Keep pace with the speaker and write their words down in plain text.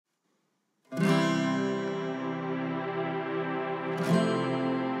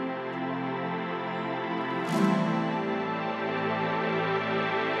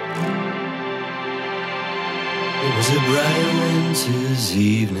bright winter's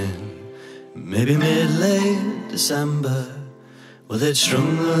evening, maybe mid-late December, well, they'd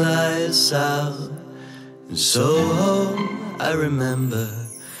strung the lights out in Soho, I remember,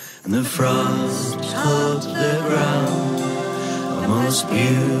 and the frost caught the ground, a most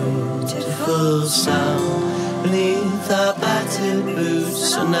beautiful sound beneath our battered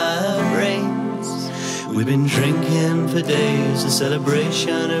boots and our brains. We've been drinking for days, a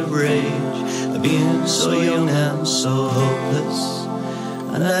celebration of rage, of being so young and so hopeless.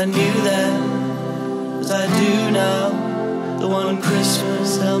 And I knew then, as I do now, the one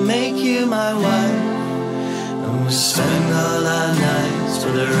Christmas I'll make you my wife, and we'll spend all our nights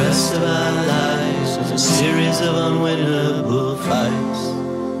for the rest of our lives with a series of unwinnable fights.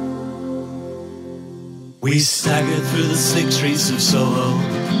 We staggered through the slick streets of Soho,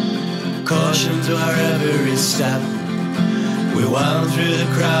 caution to our every step. We wound through the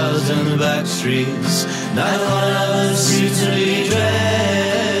crowds and the back streets, neither one of us suitably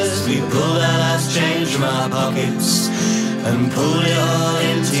dressed. We pulled our last change from our pockets and pulled it all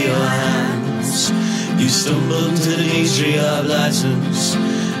into your hands. You stumbled to the Ministry of License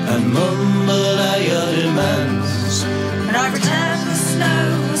and mumbled out your demands. And I pretended the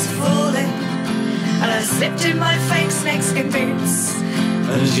snow was falling, and I slipped in my fake snakeskin boots.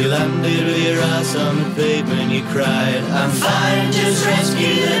 And as you landed with your ass on the pavement, you cried, I'm fine, just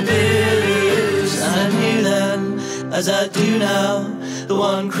rescue the booze. And I knew then, as I do now, the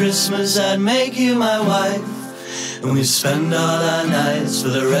one Christmas I'd make you my wife, and we'd spend all our nights for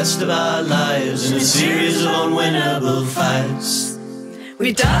the rest of our lives in a series of unwinnable fights.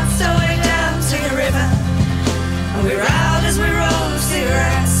 We danced our way down to the river, and we rowed as we rolled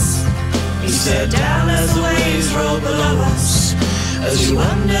cigarettes. He said down as the waves rolled below us, as you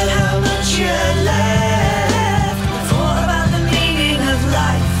wondered how much you had left. I thought about the meaning of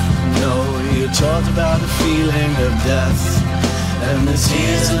life. No, you talked about the feeling of death, and the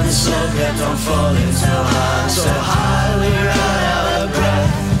tears and the snow kept on falling so high we ran out of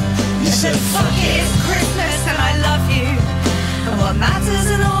breath. You said, fuck it, it's Christmas and I love you, and what matters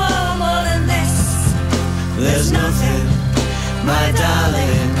in the world more than this? There's nothing, my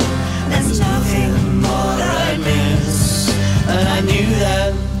darling, there's nothing more I miss. And I knew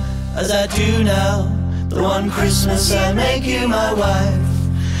then, as I do now, the one Christmas I'd make you my wife,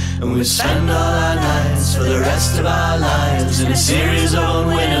 and we'd spend all our nights for the rest of our lives in a series of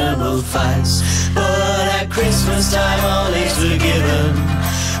unwinnable fights. But at Christmas time all is forgiven.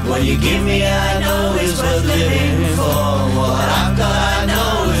 What you give me I know is worth living for. What I've got I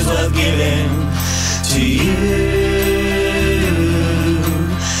know is worth giving to you.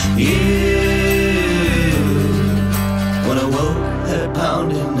 When I woke, head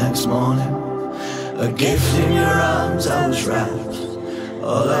pounding next morning, a gift in your arms I was wrapped.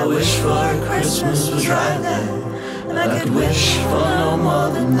 All I wished for at Christmas was right there, and I could wish for no more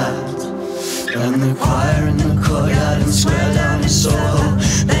than that. And the choir in the courtyard and square down in Soho,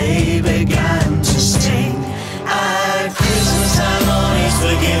 they began to sing. At Christmas time all is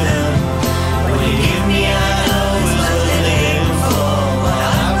forgiven. When you give me I know is worth living for. What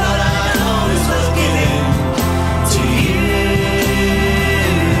I've got I know is worth giving to you.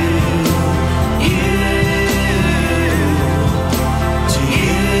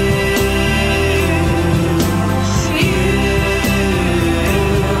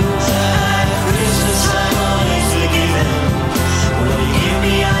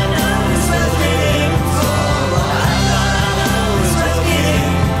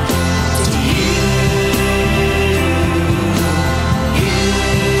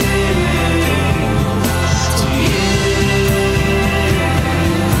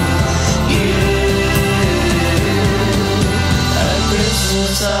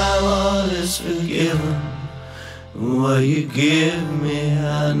 What you give me,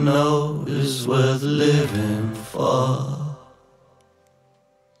 I know is worth living for.